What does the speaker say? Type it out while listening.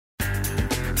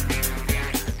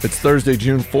It's Thursday,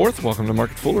 June 4th. Welcome to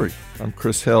Market Foolery. I'm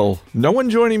Chris Hill. No one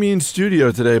joining me in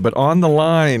studio today, but on the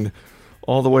line,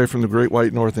 all the way from the Great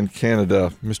White North in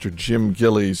Canada, Mr. Jim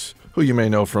Gillies, who you may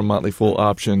know from Motley Fool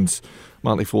Options,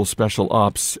 Motley Fool Special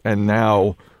Ops, and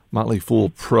now Motley Fool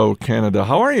Pro Canada.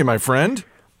 How are you, my friend?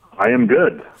 I am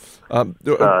good.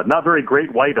 Not very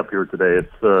great white up here today.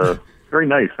 It's very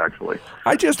nice, actually.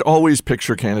 I just always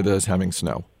picture Canada as having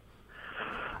snow.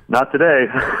 Not today.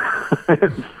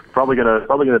 It's probably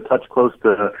gonna touch close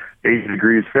to 80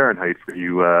 degrees Fahrenheit for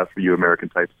you American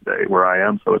types today, where I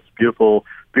am. So it's beautiful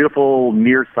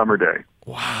near summer day.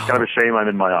 Wow. Kind of a shame I'm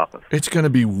in my office. It's going to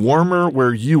be warmer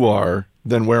where you are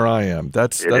than where I am.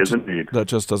 It is indeed. That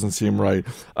just doesn't seem right.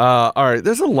 All right,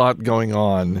 there's a lot going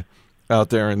on out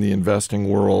there in the investing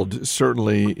world,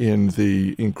 certainly in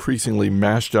the increasingly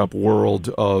mashed up world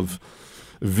of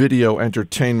video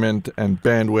entertainment and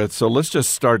bandwidth. So let's just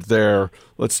start there.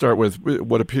 Let's start with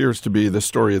what appears to be the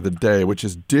story of the day, which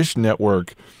is Dish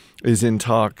Network is in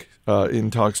talks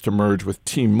to merge with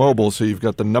T-Mobile. So you've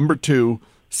got the number 2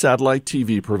 satellite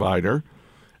TV provider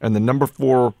and the number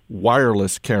 4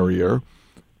 wireless carrier.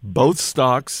 Both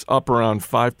stocks up around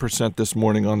 5% this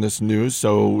morning on this news.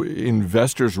 So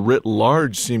investors writ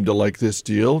large seem to like this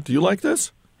deal. Do you like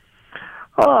this?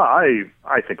 I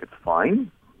think it's fine.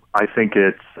 I think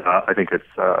it's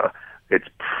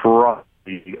probably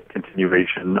a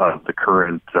continuation of the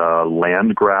current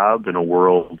land grab in a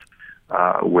world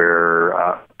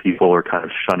where people are kind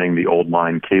of shunning the old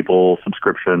line cable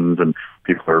subscriptions, and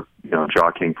people are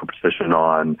jockeying for position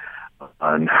on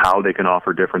how they can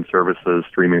offer different services,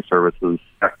 streaming services,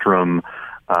 spectrum,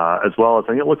 as well as I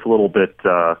think it looks a little bit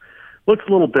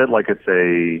like it's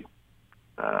a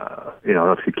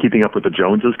it's a keeping up with the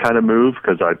Joneses kind of move,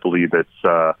 because I believe it's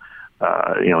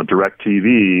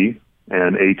DirecTV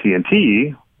and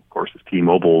AT&T, of course, is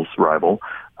T-Mobile's rival.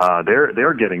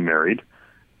 They're getting married,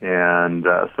 and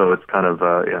so it's kind of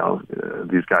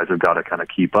these guys have got to kind of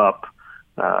keep up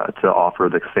to offer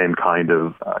the same kind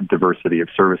of diversity of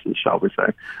services, shall we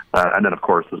say? And then, of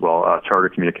course, as well, Charter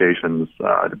Communications,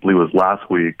 I believe it was last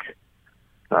week.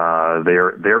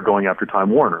 They're going after Time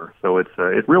Warner, so it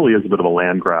really is a bit of a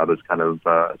land grab as kind of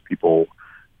as people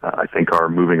I think are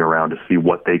moving around to see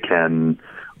what they can,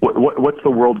 what's the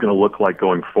world going to look like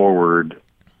going forward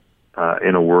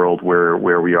in a world where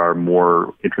we are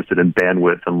more interested in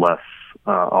bandwidth and less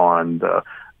on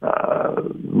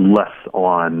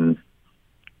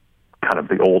kind of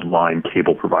the old line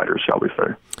cable providers, shall we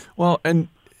say? Well, and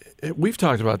we've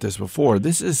talked about this before.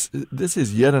 This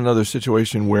is yet another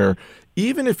situation where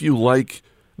even if you like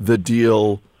the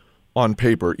deal on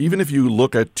paper, even if you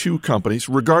look at two companies,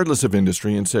 regardless of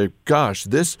industry, and say, gosh,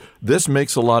 this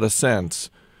makes a lot of sense,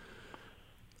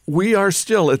 we are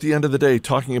still, at the end of the day,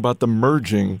 talking about the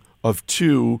merging of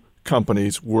two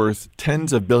companies worth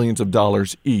tens of billions of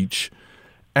dollars each.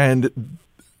 And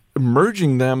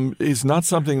merging them is not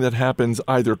something that happens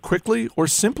either quickly or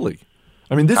simply.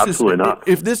 I mean,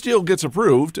 if this deal gets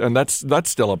approved, and that's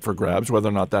still up for grabs, whether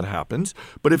or not that happens,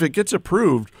 but if it gets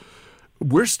approved,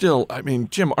 we're still, I mean,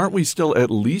 Jim, aren't we still at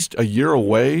least a year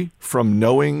away from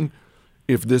knowing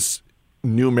if this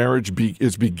new marriage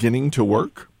is beginning to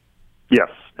work?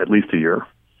 Yes, at least a year.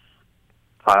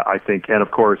 I think, and of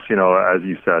course, as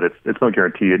you said, it's no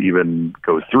guarantee it even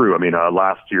goes through. I mean,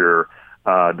 last year,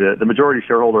 the majority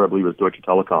shareholder, I believe, was Deutsche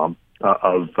Telekom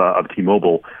of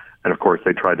T-Mobile. And of course,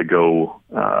 they tried to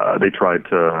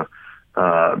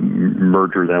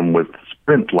merger them with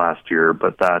Sprint last year,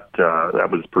 but that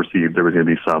was perceived there was going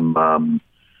to be some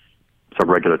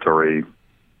regulatory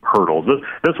hurdles.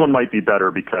 This one might be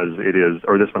better because it is,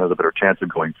 or this one has a better chance of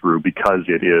going through because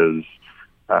it is.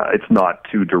 It's not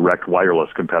two direct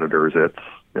wireless competitors. It's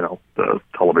the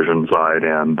television side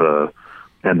and the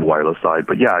wireless side.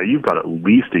 But yeah, you've got at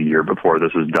least a year before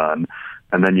this is done.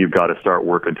 And then you've got to start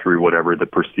working through whatever the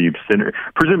perceived synergy.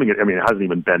 Presuming it, I mean, it's not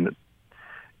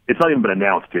even been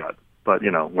announced yet. But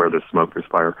where there's smoke, there's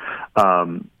fire.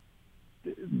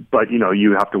 But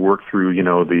you have to work through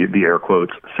the air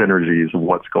quotes synergies of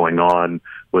what's going on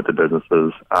with the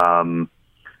businesses.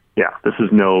 This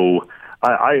is no.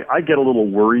 I get a little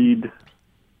worried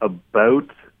about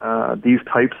these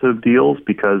types of deals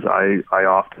because I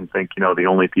often think the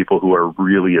only people who are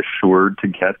really assured to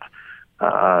get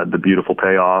the beautiful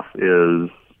payoff is,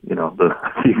 the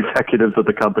executives of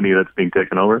the company that's being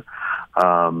taken over.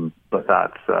 But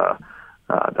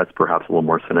that's perhaps a little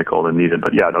more cynical than needed.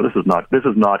 But yeah, no, this is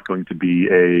not going to be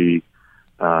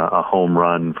a home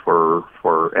run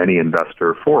for any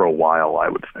investor for a while, I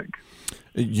would think.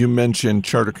 You mentioned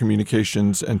Charter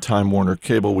Communications and Time Warner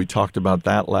Cable. We talked about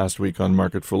that last week on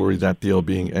Market Foolery, that deal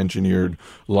being engineered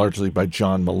largely by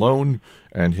John Malone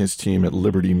and his team at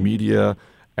Liberty Media.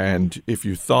 And if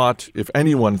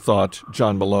anyone thought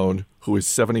John Malone, who is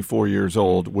 74 years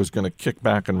old, was going to kick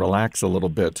back and relax a little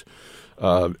bit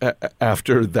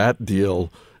after that deal,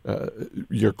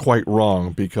 you're quite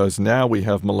wrong, because now we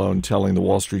have Malone telling the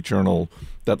Wall Street Journal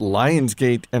that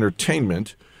Lionsgate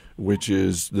Entertainment, which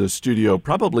is the studio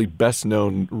probably best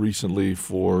known recently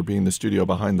for being the studio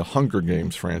behind the Hunger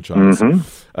Games franchise,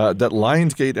 that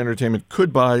Lionsgate Entertainment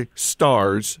could buy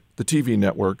Starz, the TV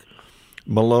network.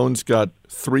 Malone's got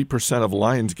 3% of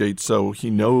Lionsgate, so he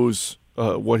knows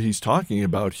what he's talking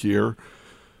about here.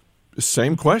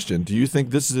 Same question. Do you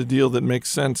think this is a deal that makes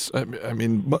sense? I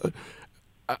mean,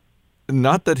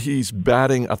 not that he's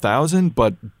batting 1,000,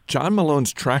 but John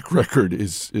Malone's track record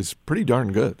is pretty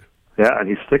darn good. Yeah, and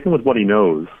he's sticking with what he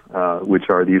knows, which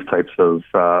are these types of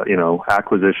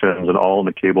acquisitions, and all in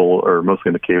the cable, or mostly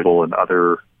in the cable and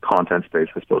other content space.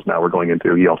 I suppose now we're going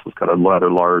into. He also has got a rather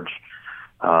large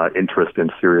interest in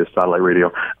Sirius satellite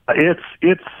radio.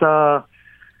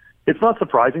 It's not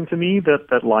surprising to me that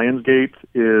Lionsgate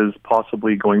is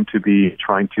possibly going to be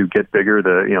trying to get bigger,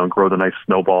 grow the nice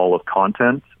snowball of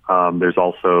content. There's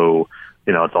also,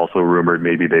 it's also rumored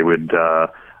maybe they would,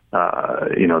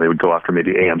 they would go after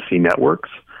maybe AMC networks,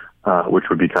 which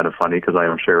would be kind of funny because I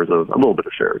own a little bit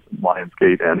of shares in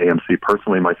Lionsgate and AMC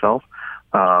personally myself.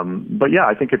 But yeah,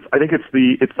 I think it's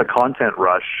the content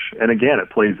rush, and again, it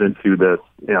plays into this,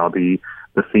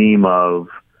 the theme of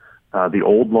the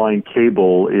old line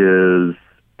cable is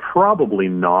probably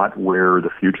not where the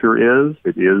future is.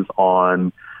 It is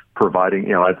on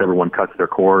providing, as everyone cuts their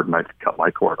cord, and I cut my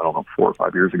cord, I don't know, 4 or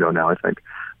 5 years ago now, I think.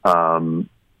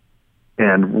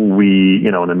 And we,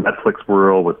 in a Netflix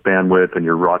world with bandwidth, and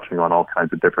you're watching on all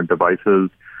kinds of different devices,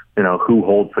 who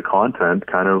holds the content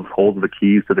kind of holds the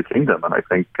keys to the kingdom. And I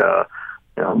think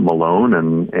Malone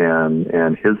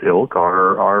and his ilk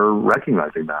are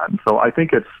recognizing that. And so I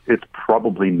think it's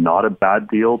probably not a bad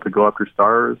deal to go after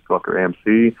Starz, go after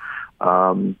AMC.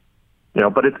 But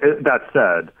that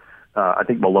said, I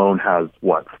think Malone has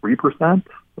 3%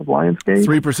 of Lionsgate?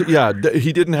 3%. Yeah,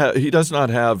 he does not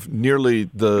have nearly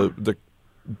the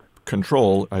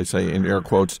control, I say in air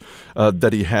quotes,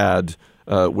 that he had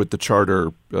with the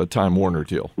Charter Time Warner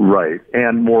deal. Right.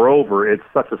 And moreover, it's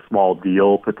such a small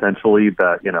deal potentially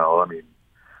that,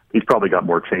 he's probably got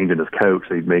more change in his couch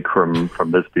that he'd make from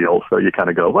this deal. So you kind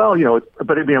of go, well,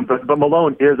 but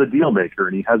Malone is a deal maker,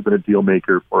 and he has been a deal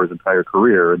maker for his entire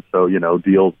career. And so,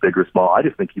 deals big or small, I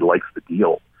just think he likes the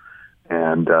deal.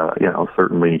 And,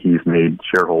 certainly he's made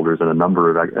shareholders in a number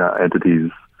of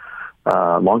entities,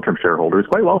 long-term shareholders,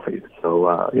 quite wealthy.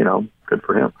 So, good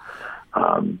for him.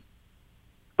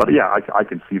 But yeah, I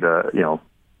can see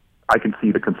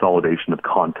the consolidation of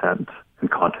content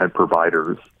and content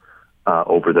providers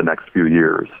over the next few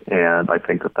years, and I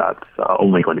think that's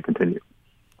only going to continue.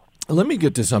 Let me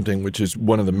get to something which is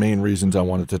one of the main reasons I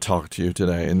wanted to talk to you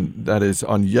today, and that is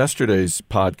on yesterday's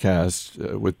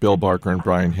podcast with Bill Barker and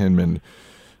Brian Hinman.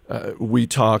 We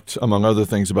talked, among other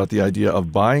things, about the idea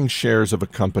of buying shares of a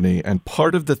company, and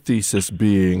part of the thesis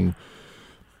being,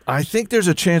 I think there's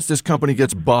a chance this company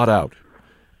gets bought out.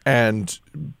 And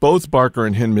both Barker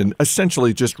and Hinman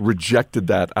essentially just rejected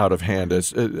that out of hand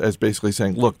as basically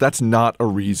saying, look, that's not a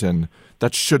reason.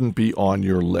 That shouldn't be on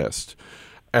your list.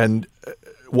 And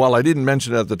while I didn't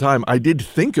mention it at the time, I did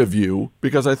think of you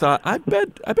because I thought, I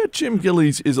bet Jim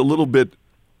Gillies is a little bit,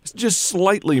 just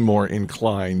slightly more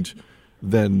inclined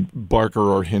than Barker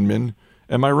or Hinman.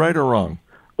 Am I right or wrong?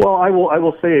 Well, I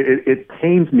will say it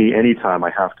pains me anytime I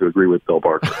have to agree with Bill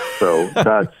Barker. So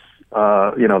that's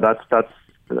that's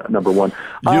number one.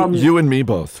 You and me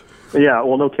both. Yeah,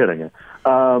 well, no kidding.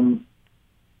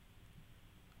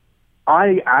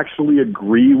 I actually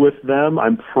agree with them.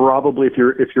 I'm probably, if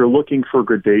you're looking for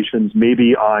gradations,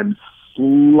 maybe I'm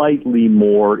slightly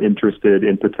more interested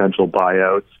in potential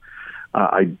buyouts.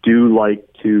 I do like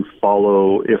to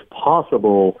follow, if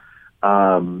possible,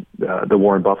 the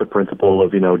Warren Buffett principle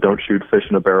of, don't shoot fish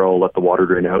in a barrel, let the water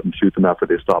drain out, and shoot them after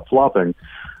they stop flopping.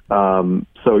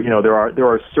 So, there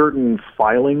are certain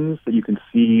filings that you can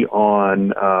see on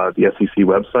the SEC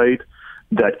website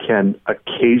that can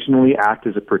occasionally act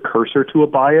as a precursor to a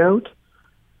buyout.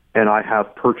 And I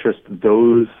have purchased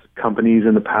those companies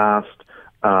in the past,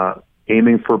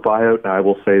 aiming for buyout. And I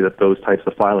will say that those types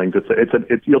of filings,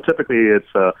 you'll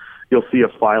see a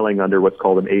filing under what's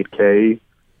called an 8K,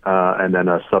 and then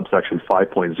a subsection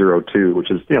 5.02,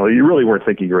 which is, you really weren't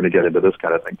thinking you were going to get into this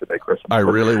kind of thing today, Chris. I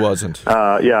really wasn't.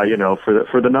 For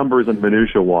the numbers and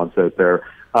minutia wants out there.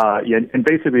 Yeah, and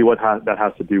basically that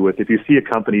has to do with if you see a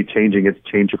company changing its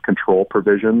change of control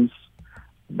provisions,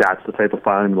 that's the type of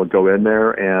filing that will go in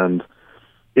there. And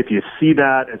if you see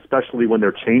that, especially when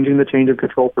they're changing the change of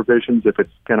control provisions, if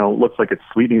it's looks like it's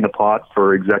sweetening the pot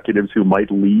for executives who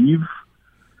might leave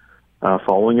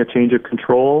following a change of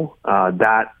control,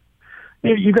 that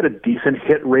you've got a decent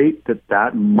hit rate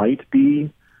that might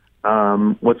be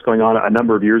what's going on. A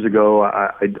number of years ago,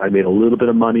 I made a little bit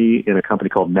of money in a company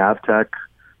called Navtech,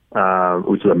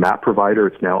 which is a map provider.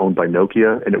 It's now owned by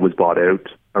Nokia, and it was bought out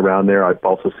around there. I've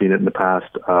also seen it in the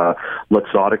past.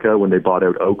 Luxottica, when they bought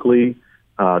out Oakley,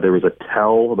 there was a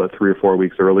tell about 3 or 4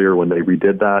 weeks earlier when they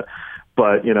redid that.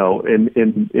 But,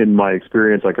 in my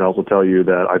experience, I can also tell you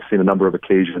that I've seen a number of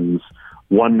occasions,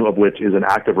 one of which is an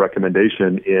active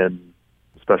recommendation in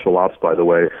special ops, by the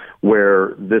way,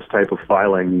 where this type of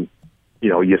filing,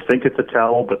 you think it's a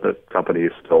tell, but the company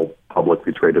is still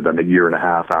publicly traded them a year and a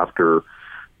half after,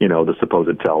 the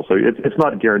supposed tell. So it's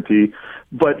not a guarantee.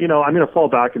 But, I'm going to fall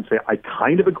back and say I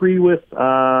kind of agree with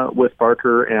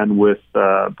Barker and with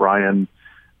Brian,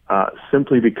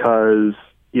 simply because,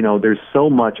 there's so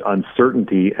much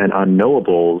uncertainty and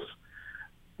unknowables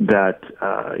that,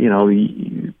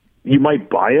 you might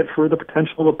buy it for the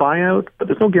potential of a buyout, but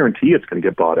there's no guarantee it's going to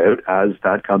get bought out, as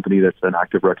that company that's an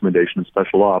active recommendation in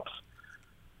special ops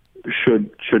should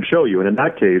show you. And in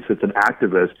that case, it's an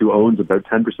activist who owns about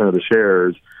 10% of the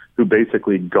shares who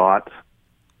basically got,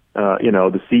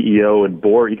 the CEO and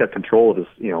board. He got control of his,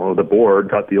 the board,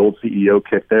 got the old CEO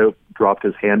kicked out, dropped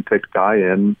his hand-picked guy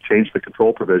in, changed the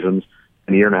control provisions,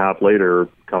 and a year and a half later,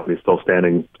 the company's still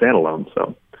standalone.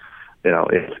 So,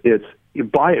 it's you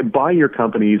buy your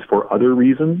companies for other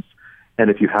reasons, and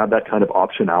if you have that kind of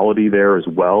optionality there as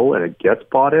well, and it gets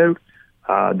bought out,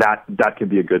 that can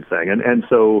be a good thing. And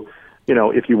so,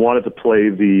 if you wanted to play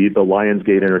the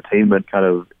Lionsgate Entertainment kind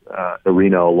of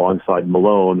arena alongside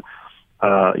Malone,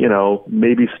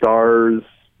 maybe Stars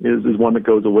is one that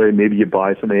goes away. Maybe you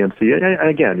buy some AMC, and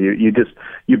again,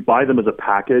 you buy them as a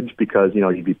package because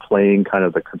you'd be playing kind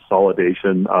of the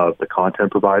consolidation of the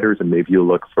content providers, and maybe you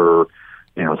look for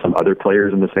some other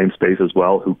players in the same space as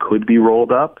well who could be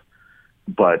rolled up,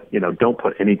 but don't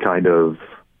put any kind of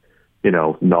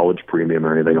knowledge premium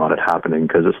or anything on it happening,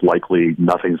 because it's likely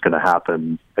nothing's going to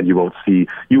happen, and you won't see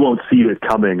it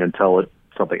coming until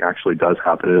something actually does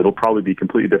happen. It'll probably be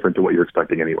completely different to what you're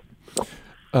expecting anyway. So.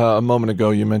 A moment ago,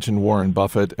 you mentioned Warren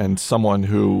Buffett, and someone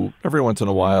who every once in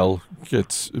a while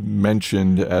gets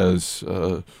mentioned as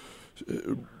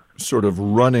sort of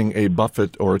running a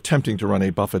Buffett or attempting to run a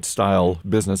Buffett-style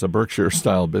business, a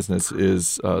Berkshire-style business,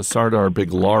 is Sardar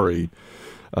Biglari.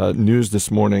 News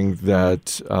this morning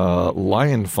that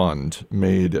Lion Fund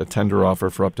made a tender offer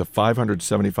for up to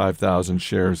 575,000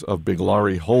 shares of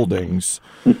Biglari Holdings,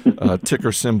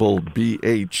 ticker symbol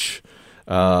BH.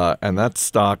 And that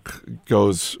stock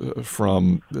goes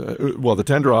from, the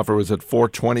tender offer was at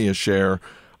 $4.20 a share.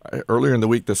 Earlier in the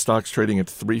week, the stock's trading at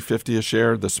 $3.50 a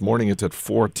share. This morning, it's at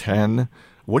 $4.10.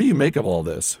 What do you make of all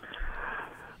this?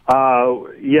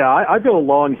 I've got a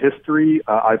long history.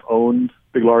 I've owned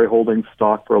Biglari Holdings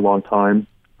stock for a long time.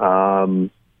 Formerly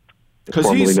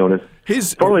known as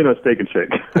Steak and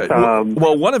Shake.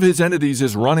 One of his entities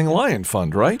is running Lion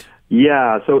Fund, right?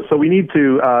 Yeah. So we need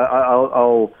to.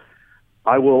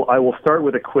 I will start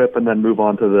with a quip and then move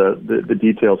on to the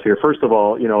details here. First of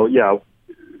all,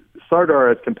 Sardar,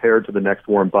 as compared to the next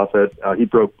Warren Buffett, he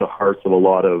broke the hearts of a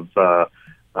lot of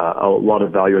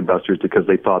value investors because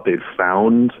they thought they'd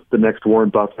found the next Warren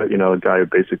Buffett. A guy who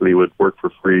basically would work for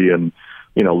free and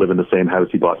live in the same house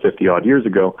he bought 50 odd years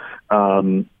ago.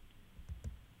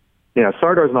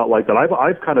 Sardar's not like that.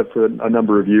 I've kind of for a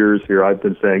number of years here, I've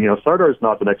been saying, Sardar's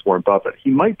not the next Warren Buffett.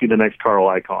 He might be the next Carl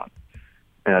Icahn.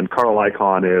 And Carl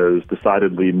Icahn is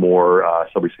decidedly more,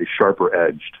 shall we say, sharper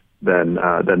edged than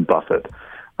Buffett.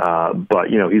 But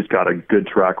he's got a good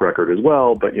track record as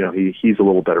well. But he's a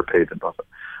little better paid than Buffett.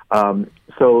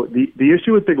 So the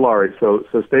issue with Biglari. So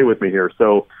stay with me here.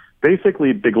 So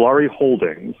basically, Biglari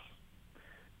Holdings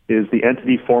is the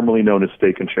entity formerly known as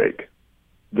Steak and Shake,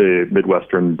 the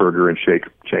Midwestern burger and shake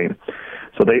chain.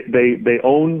 So they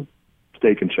own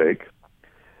Steak and Shake,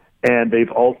 and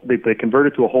they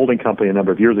converted to a holding company a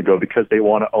number of years ago because they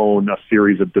want to own a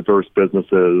series of diverse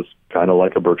businesses, kind of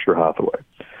like a Berkshire Hathaway.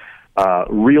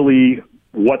 Really,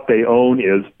 what they own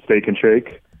is Steak and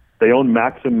Shake. They own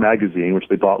Maxim Magazine, which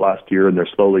they bought last year, and they're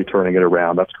slowly turning it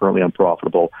around. That's currently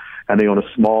unprofitable. And they own a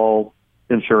small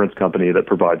insurance company that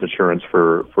provides insurance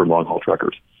for long-haul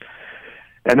truckers.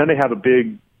 And then they have a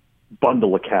big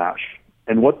bundle of cash.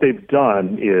 And what they've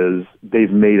done is they've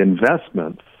made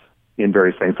investments in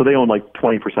various things. So they own like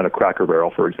 20% of Cracker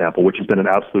Barrel, for example, which has been an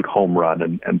absolute home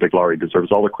run, and Big Laurie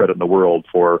deserves all the credit in the world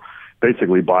for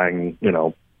basically buying,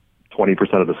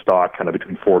 20% of the stock, kind of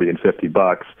between 40 and $50.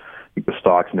 I think the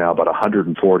stock's now about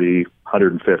 140,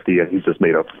 150, and he's just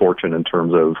made a fortune in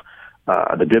terms of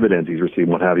the dividends he's received,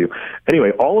 what have you.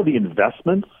 Anyway, all of the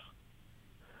investments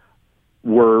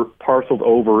were parceled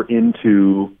over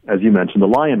into, as you mentioned, the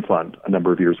Lion Fund a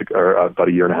number of years ago, or about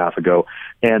a year and a half ago.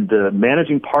 And the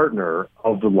managing partner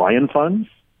of the Lion Funds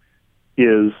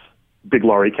is Big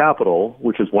Laurie Capital,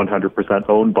 which is 100%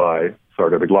 owned by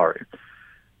Sardar Big Laurie.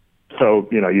 So,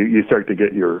 you start to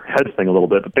get your head thing a little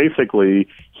bit. But basically,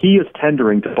 he is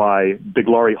tendering to buy Big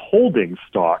Laurie Holdings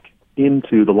stock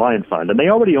into the Lion Fund. And they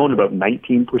already own about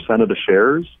 19% of the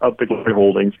shares of Big Laurie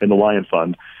Holdings in the Lion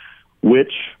Fund,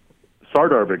 which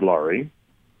Sardar Big Laurie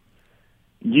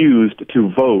used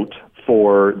to vote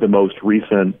for the most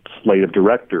recent slate of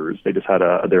directors. They just had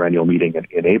their annual meeting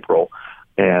in April,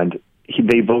 and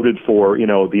they voted for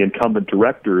the incumbent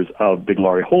directors of Big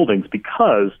Laurie Holdings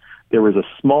because there was a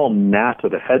small gnat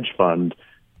of a hedge fund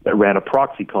that ran a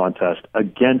proxy contest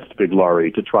against Big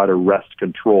Laurie to try to wrest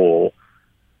control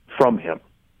from him.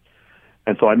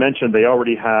 And so I mentioned they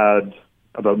already had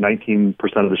about 19%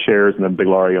 of the shares, and then Big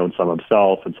Laurie owned some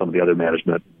himself, and some of the other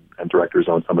management and directors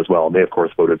owned some as well. And they, of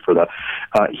course, voted for that.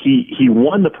 He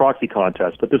won the proxy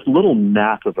contest, but this little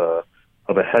gnat of a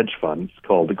hedge fund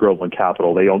called the Groveland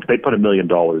Capital, they put $1 million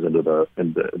into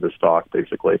the stock,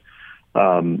 basically.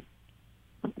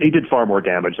 He did far more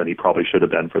damage than he probably should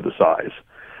have been for the size.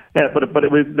 Yeah, but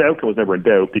the outcome was never in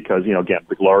doubt because again,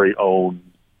 Big Laurie owned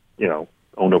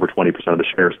over 20% of the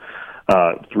shares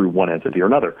through one entity or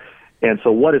another. And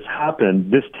so what has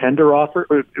happened, this tender offer,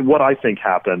 what I think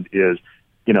happened is,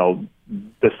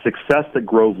 the success that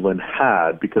Groveland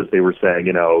had because they were saying,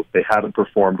 they haven't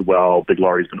performed well, Big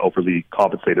Laurie's been overly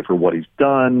compensated for what he's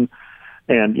done.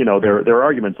 And, there are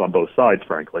arguments on both sides,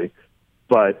 frankly.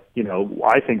 But,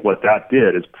 I think what that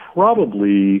did is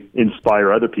probably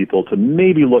inspire other people to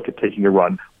maybe look at taking a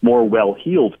run, more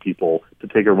well-heeled people to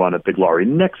take a run at Big Laurie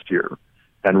next year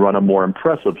and run a more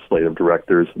impressive slate of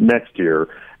directors next year.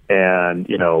 And,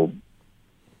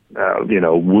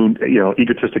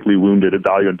 egotistically wounded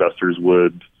value investors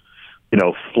would,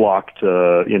 flock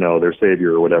to, their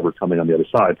savior or whatever coming on the other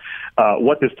side.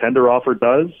 What this tender offer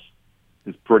does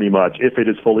is pretty much, if it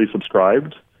is fully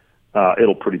subscribed,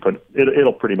 it'll pretty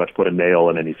much put a nail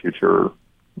in any future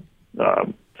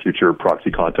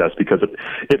proxy contest because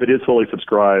if it is fully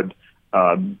subscribed,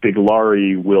 Big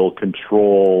Laurie will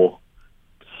control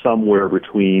somewhere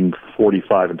between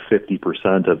 45 and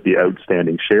 50% of the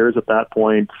outstanding shares at that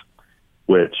point,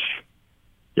 which,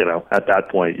 at that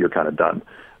point you're kind of done.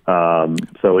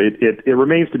 So it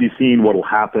remains to be seen what will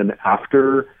happen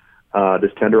after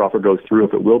this tender offer goes through,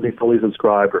 if it will be fully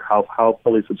subscribed or how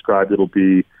fully subscribed it'll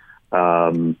be.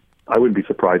 I wouldn't be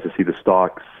surprised to see the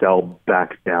stock sell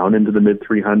back down into the mid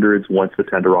 300s once the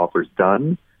tender offer is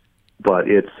done. But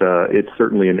it's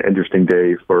certainly an interesting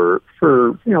day for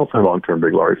long-term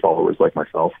Big Laurie followers like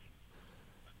myself.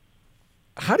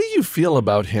 How do you feel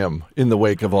about him in the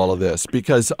wake of all of this?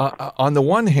 Because on the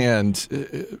one hand,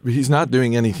 he's not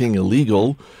doing anything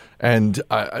illegal, and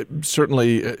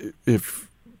certainly if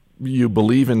you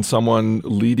believe in someone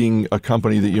leading a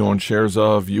company that you own shares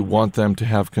of, you want them to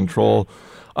have control.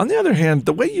 On the other hand,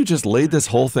 the way you just laid this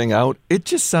whole thing out, it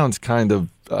just sounds kind of,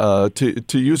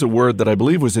 to use a word that I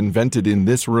believe was invented in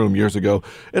this room years ago,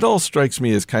 it all strikes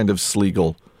me as kind of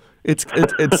sleagle. It's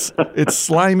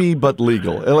slimy but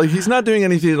legal. Like, he's not doing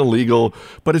anything illegal,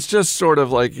 but it's just sort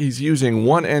of like he's using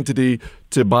one entity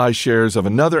to buy shares of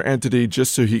another entity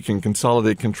just so he can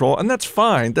consolidate control, and that's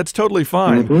fine. That's totally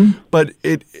fine. Mm-hmm. But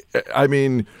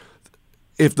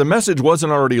if the message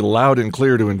wasn't already loud and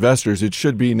clear to investors, it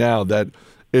should be now that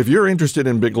if you're interested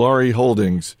in Big Laurie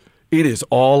Holdings, it is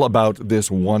all about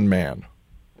this one man.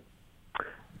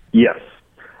 Yes.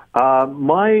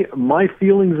 My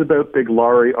feelings about Big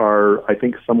Laurie are, I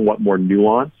think, somewhat more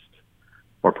nuanced,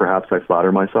 or perhaps I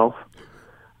flatter myself.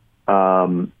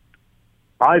 I've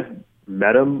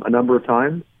met him a number of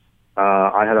times.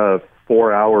 I had a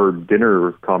 4-hour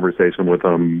dinner conversation with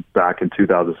him back in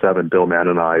 2007. Bill Mann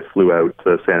and I flew out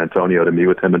to San Antonio to meet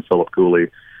with him and Philip Cooley.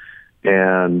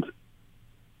 And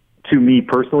to me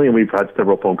personally, and we've had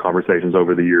several phone conversations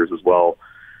over the years as well,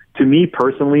 to me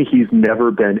personally, he's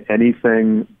never been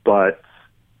anything but,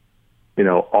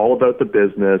 all about the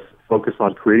business, focused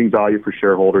on creating value for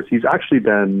shareholders. He's actually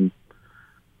been,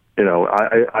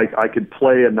 I could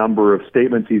play a number of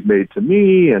statements he's made to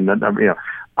me, and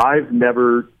I've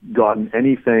never gotten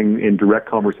anything in direct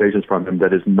conversations from him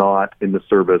that is not in the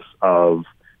service of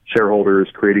shareholders,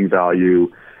 creating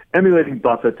value, emulating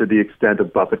Buffett to the extent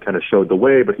that Buffett kind of showed the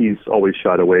way, but he's always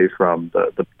shied away from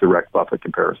the direct Buffett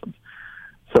comparisons.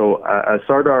 So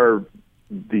Sardar,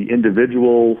 the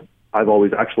individual, I've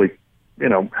always actually,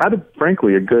 had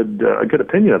frankly a good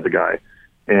opinion of the guy,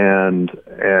 and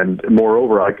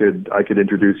moreover, I could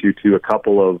introduce you to a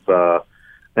couple of,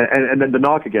 and then the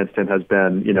knock against him has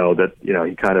been, that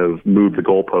he kind of moved the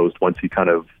goalpost once he kind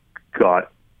of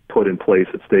got put in place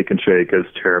at Steak and Shake as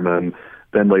chairman,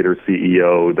 then later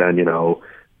CEO. Then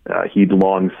he'd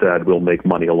long said we'll make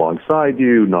money alongside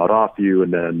you, not off you,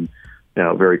 and then.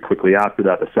 Very quickly after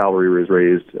that, the salary was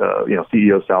raised.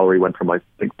 CEO salary went from I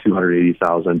think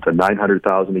 $280,000 to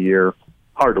 $900,000 a year.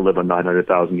 Hard to live on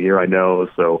 $900,000 a year, I know.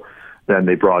 So then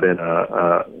they brought in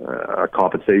a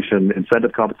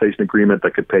incentive compensation agreement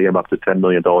that could pay him up to $10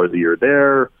 million a year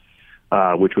there,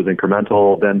 which was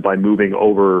incremental. Then by moving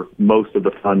over most of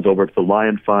the funds over to the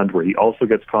Lion Fund, where he also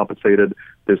gets compensated,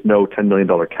 there's no $10 million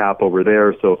cap over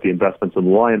there. So if the investments in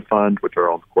the Lion Fund, which are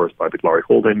owned, of course, by Biglari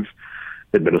Holdings,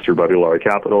 administered by Biglari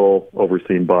Capital,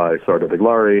 overseen by Sardar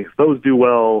Biglari. If those do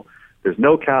well, there's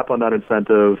no cap on that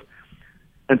incentive.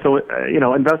 And so,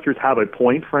 investors have a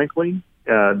point, frankly,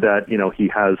 that, he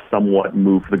has somewhat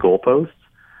moved the goalposts.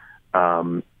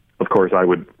 Of course, I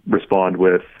would respond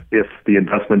with, if the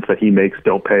investments that he makes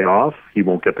don't pay off, he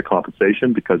won't get the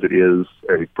compensation because it is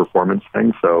a performance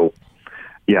thing. So,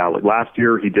 yeah, like last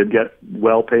year he did get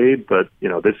well paid, but,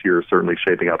 this year is certainly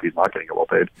shaping up he's not going to get well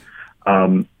paid.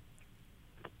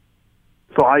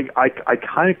 So I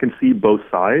kind of can see both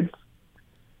sides.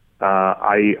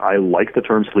 I like the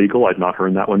term sleagle. I'd not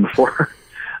heard that one before.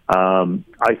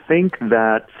 I think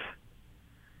that,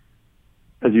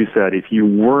 as you said, if you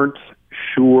weren't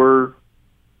sure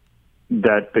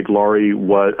that Biglari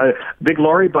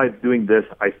by doing this,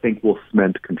 I think will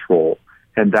cement control.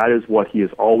 And that is what he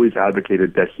has always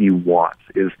advocated that he wants,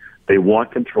 is they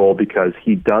want control because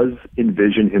he does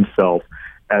envision himself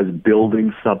as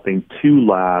building something to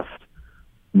last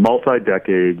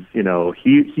multi-decades. He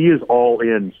is all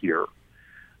in here.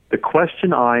 The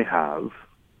question I have,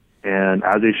 and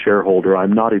as a shareholder,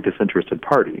 I'm not a disinterested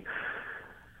party.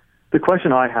 The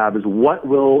question I have is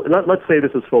let's say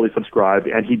this is fully subscribed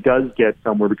and he does get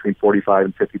somewhere between 45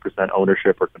 and 50%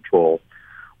 ownership or control.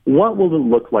 What will it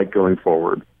look like going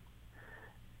forward?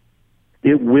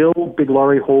 Will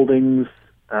Biglari Holdings,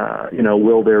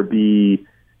 will there be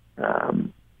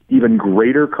even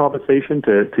greater compensation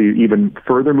to even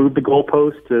further move the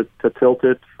goalpost to tilt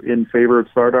it in favor of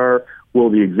Sardar? Will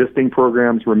the existing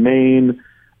programs remain?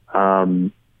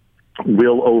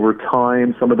 Will over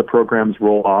time some of the programs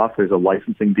roll off? There's a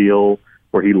licensing deal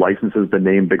where he licenses the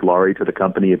name Biglari to the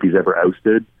company if he's ever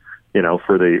ousted,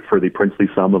 for the princely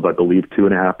sum of, I believe,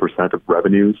 2.5% of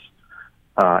revenues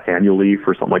annually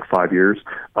for something like 5 years.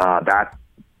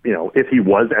 If he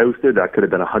was ousted, that could have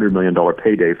been a $100 million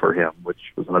payday for him, which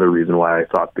was another reason why I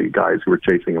thought the guys who were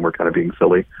chasing him were kind of being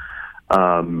silly.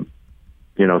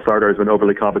 Sardar's been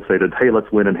overly compensated. Hey,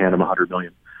 let's win and hand him $100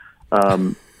 million.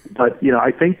 But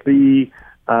I think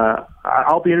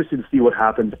I'll be interested to see what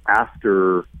happens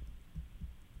after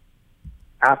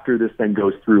this thing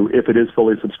goes through. If it is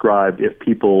fully subscribed, if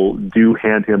people do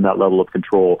hand him that level of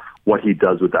control, what he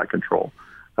does with that control.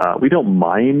 We don't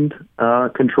mind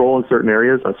control in certain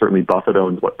areas. Certainly Buffett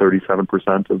owns,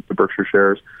 37% of the Berkshire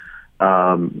shares.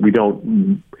 We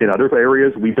don't, in other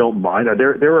areas, we don't mind.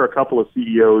 There are a couple of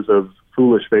CEOs of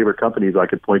foolish favorite companies I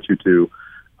could point you to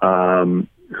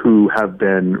who have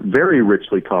been very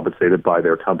richly compensated by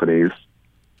their companies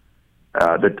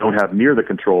that don't have near the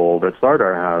control that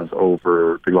Sardar has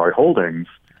over Biglari Holdings,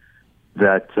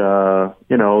 that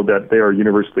they are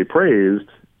universally praised,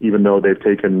 even though they've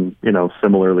taken,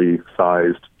 similarly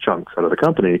sized chunks out of the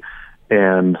company.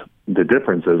 And the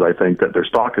difference is, I think, that their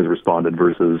stock has responded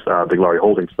versus Biglari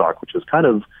Holdings stock, which has kind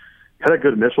of had a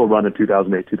good initial run in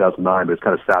 2008, 2009, but it's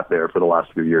kind of sat there for the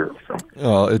last few years.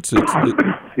 So.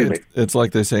 It's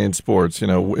like they say in sports,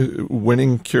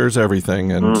 winning cures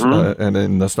everything, and and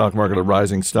in the stock market, a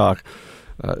rising stock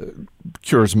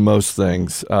cures most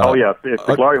things. If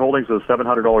Biglari Holdings is a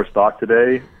 $700 stock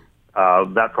today,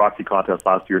 that proxy contest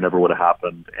last year never would have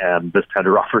happened, and this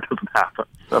tender offer doesn't happen.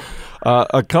 So.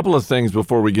 A couple of things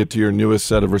before we get to your newest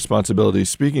set of responsibilities.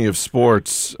 Speaking of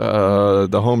sports,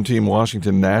 the home team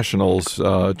Washington Nationals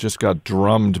just got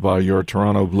drummed by your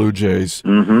Toronto Blue Jays.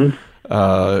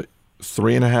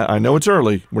 3.5. I know it's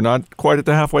early. We're not quite at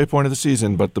the halfway point of the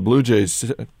season, but the Blue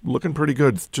Jays looking pretty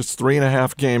good. Just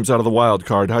 3.5 games out of the wild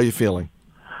card. How are you feeling?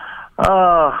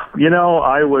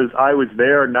 I was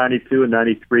there in 92 and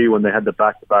 93 when they had the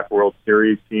back-to-back World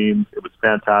Series teams. It was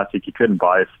fantastic. You couldn't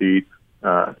buy a seat.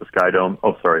 the Sky Dome.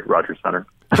 Oh, sorry, Rogers Center.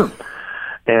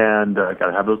 And got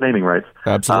to have those naming rights.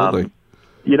 Absolutely.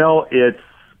 It's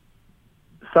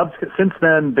since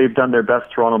then they've done their best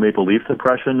Toronto Maple Leafs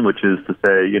impression, which is to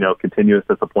say, continuous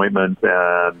disappointment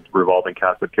and revolving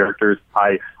cast of characters.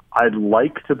 I'd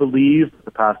like to believe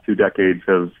the past 2 decades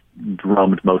have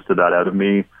drummed most of that out of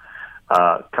me.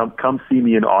 Come see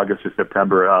me in August or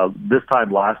September. This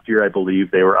time last year, I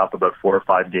believe they were up about 4 or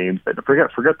 5 games.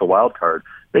 Forget the wild card.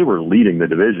 They were leading the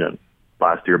division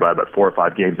last year by about 4 or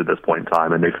 5 games at this point in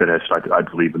time, and they finished, I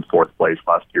believe, in 4th place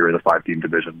last year in a 5-team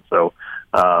division. So,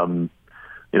 come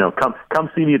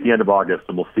see me at the end of August,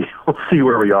 and we'll see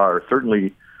where we are.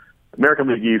 Certainly, American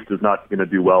League East is not going to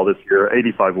do well this year.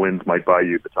 85 wins might buy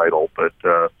you the title, but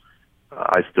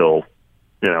I still,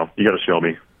 you got to show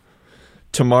me.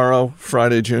 Tomorrow,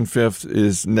 Friday, June 5th,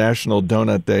 is National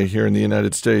Donut Day here in the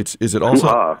United States. Is it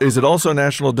also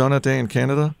National Donut Day in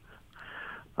Canada?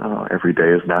 Oh, every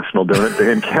day is National Donut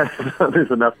Day in Canada.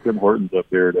 There's enough Tim Hortons up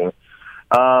there to.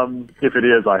 If it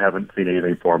is, I haven't seen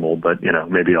anything formal, but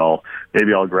maybe I'll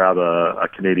grab a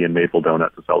Canadian maple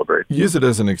donut to celebrate. Use it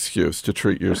as an excuse to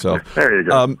treat yourself. There you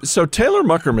go. So Taylor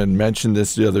Muckerman mentioned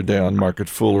this the other day on Market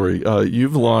Foolery.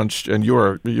 You've launched and you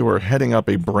are heading up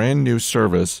a brand new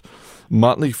service,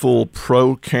 Motley Fool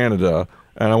Pro Canada,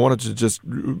 and I wanted to just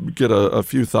get a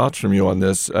few thoughts from you on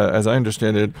this. As I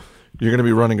understand it, you're going to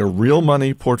be running a real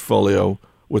money portfolio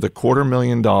with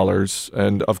 $250,000,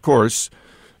 and of course,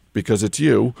 because it's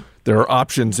you, there are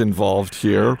options involved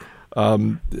here.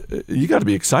 You got to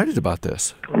be excited about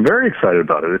this. I'm very excited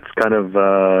about it. It's kind of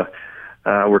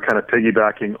we're kind of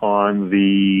piggybacking on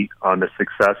the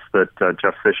success that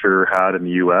Jeff Fisher had in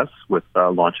the U.S. with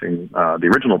launching the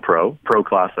original Pro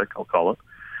Classic, I'll call it,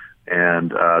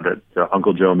 and that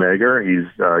Uncle Joe Mager, he's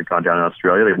gone down in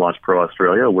Australia. They've launched Pro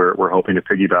Australia. We're hoping to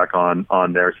piggyback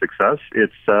on their success.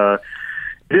 It's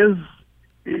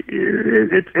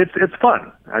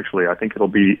fun, actually. I think it'll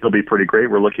be pretty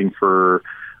great. We're looking for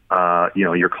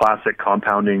your classic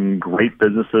compounding great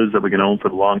businesses that we can own for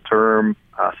the long term,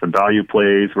 some value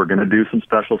plays. We're going to do some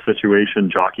special situation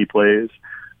jockey plays.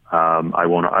 I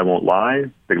won't lie.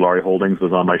 Big Laurie Holdings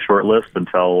was on my short list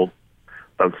until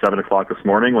about 7:00 this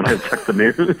morning when I checked the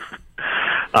news.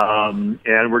 And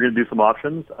we're going to do some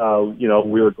options.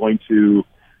 We are going to.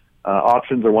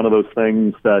 Options are one of those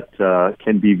things that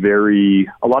can be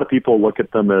a lot of people look at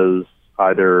them as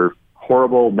either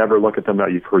horrible, never look at them. Now,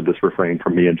 you've heard this refrain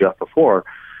from me and Jeff before,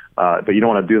 but you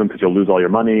don't want to do them because you'll lose all your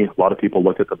money. A lot of people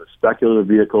look at them as speculative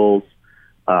vehicles.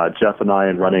 Jeff and I,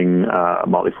 in running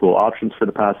Motley Fool Options for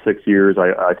the past 6 years,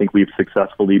 I think we've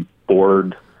successfully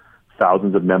bored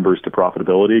thousands of members to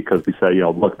profitability because we say,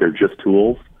 look, they're just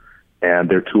tools, and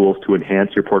they're tools to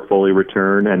enhance your portfolio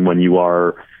return. And when you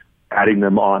are adding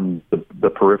them on the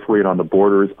periphery and on the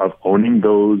borders of owning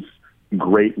those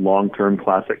great long-term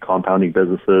classic compounding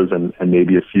businesses and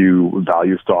maybe a few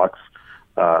value stocks.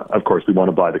 Of course, we want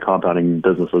to buy the compounding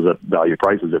businesses at value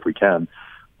prices if we can.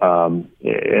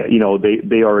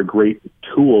 They are a great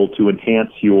tool to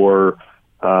enhance your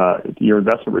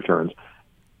investment returns.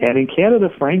 And in Canada,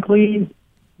 frankly,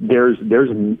 there's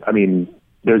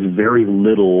very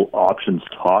little options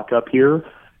talk up here.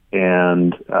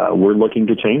 And we're looking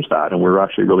to change that, and we're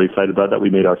actually really excited about that. We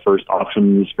made our first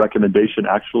options recommendation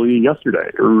actually yesterday,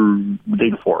 or the day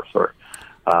before, sorry.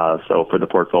 So for the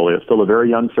portfolio, it's still a very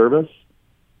young service,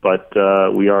 but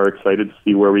we are excited to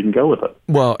see where we can go with it.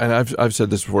 Well, and I've said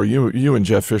this before. You and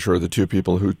Jeff Fisher are the two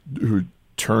people who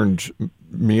turned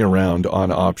me around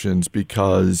on options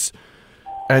because.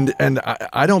 And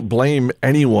I don't blame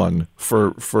anyone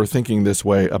for thinking this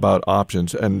way about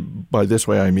options. And by this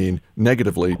way, I mean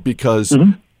negatively, because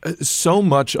so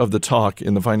much of the talk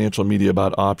in the financial media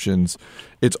about options,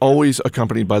 it's always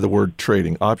accompanied by the word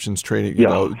trading, options trading.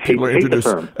 People are introduced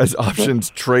as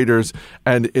options traders,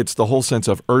 and it's the whole sense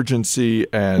of urgency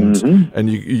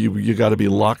and you got to be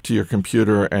locked to your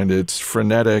computer, and it's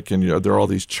frenetic, and there are all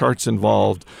these charts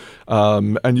involved.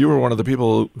 And you were one of the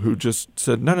people who just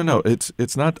said, no,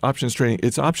 it's not options trading,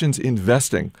 it's options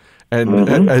investing. And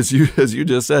as you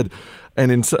just said,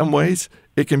 and in some ways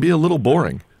it can be a little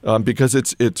boring because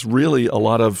it's really a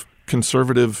lot of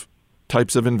conservative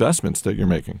types of investments that you're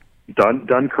making.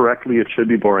 Done correctly, it should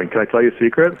be boring. Can I tell you a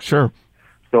secret? Sure.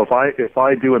 So if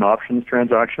I do an options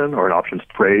transaction or an options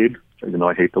trade, even though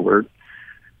I hate the word,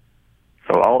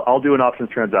 so I'll do an options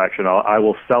transaction. I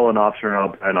will sell an option or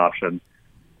I'll buy an option.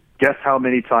 Guess how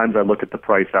many times I look at the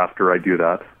price after I do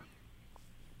that?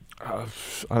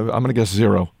 I'm going to guess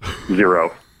 0.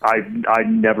 0. I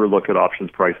never look at options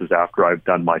prices after I've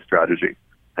done my strategy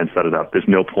and set it up. There's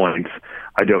no point.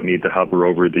 I don't need to hover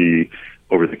over the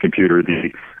computer.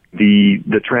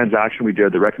 The transaction we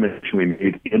did, the recommendation we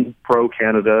made in Pro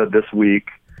Canada this week,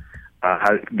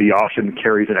 the option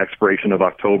carries an expiration of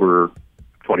October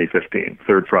 2015,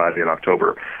 third Friday in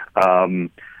October. I'll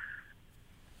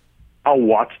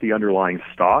watch the underlying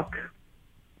stock.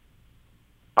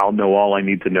 I'll know all I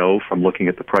need to know from looking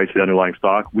at the price of the underlying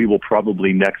stock. We will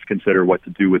probably next consider what to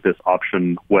do with this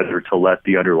option, whether to let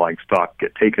the underlying stock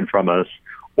get taken from us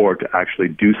or to actually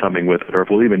do something with it, or if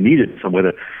we'll even need to do something with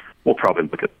it. We'll probably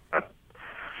look at that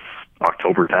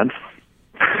October 10th.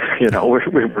 We're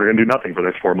going to do nothing for the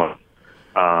next 4 months.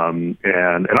 And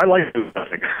I like doing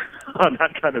nothing on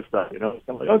that kind of stuff. It's kind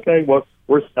of like, okay, well,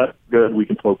 we're set, good. We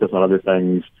can focus on other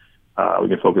things. We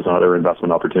can focus on other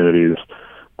investment opportunities.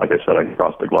 Like I said, I can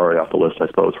cross the Glory off the list, I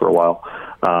suppose, for a while.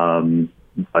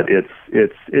 But it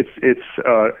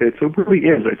really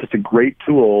is. It's just a great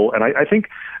tool, and I think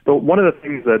one of the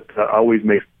things that always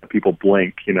makes people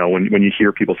blink, when you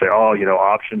hear people say, "Oh,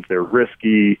 options, they're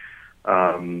risky."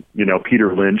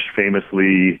 Peter Lynch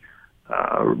famously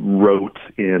wrote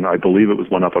in, I believe it was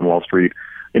One Up on Wall Street,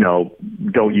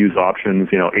 don't use options.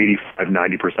 85,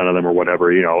 90% of them, or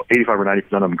whatever. 85 or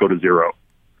 90% of them go to zero.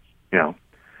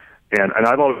 And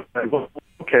I've always said, well,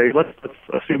 okay, let's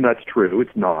assume that's true.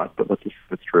 It's not, but let's assume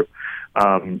it's true.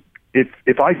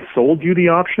 If I sold you the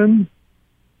option,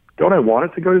 don't I want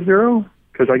it to go to zero?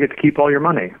 Because I get to keep all your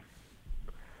money.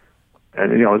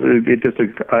 And it's just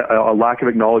a lack of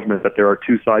acknowledgement that there are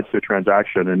two sides to a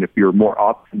transaction. And if you're more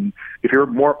often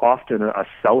a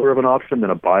seller of an option than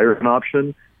a buyer of an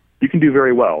option, you can do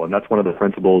very well. And that's one of the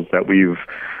principles that we've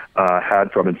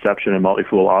had from inception in Motley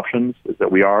Fool Options, is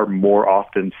that we are more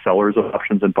often sellers of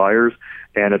options than buyers,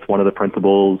 and it's one of the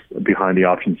principles behind the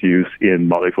options use in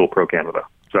Motley Fool Pro Canada.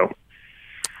 So,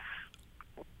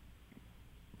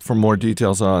 for more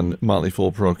details on Motley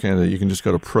Fool Pro Canada, you can just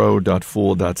go to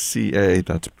pro.fool.ca.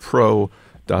 That's pro.fool.ca.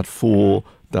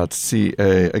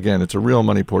 Again, it's a real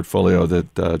money portfolio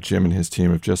that Jim and his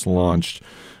team have just launched,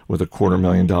 with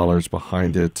 $250,000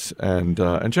 behind it, and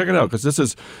check it out, because this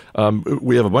is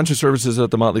we have a bunch of services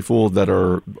at the Motley Fool that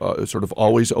are sort of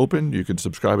always open. You can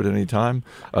subscribe at any time.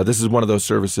 This is one of those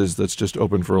services that's just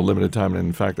open for a limited time, and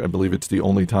in fact, I believe it's the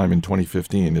only time in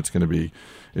 2015 it's going to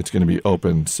be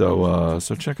open. So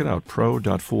check it out,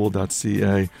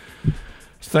 pro.fool.ca.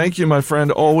 Thank you, my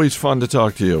friend. Always fun to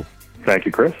talk to you. Thank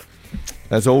you, Chris.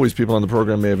 As always, people on the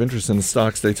program may have interest in the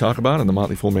stocks they talk about, and the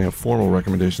Motley Fool may have formal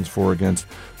recommendations for or against,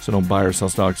 so don't buy or sell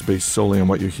stocks based solely on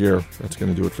what you hear. That's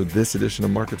going to do it for this edition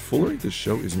of Market Foolery. This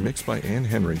show is mixed by Ann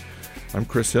Henry. I'm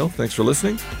Chris Hill. Thanks for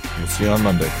listening. We'll see you on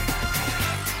Monday.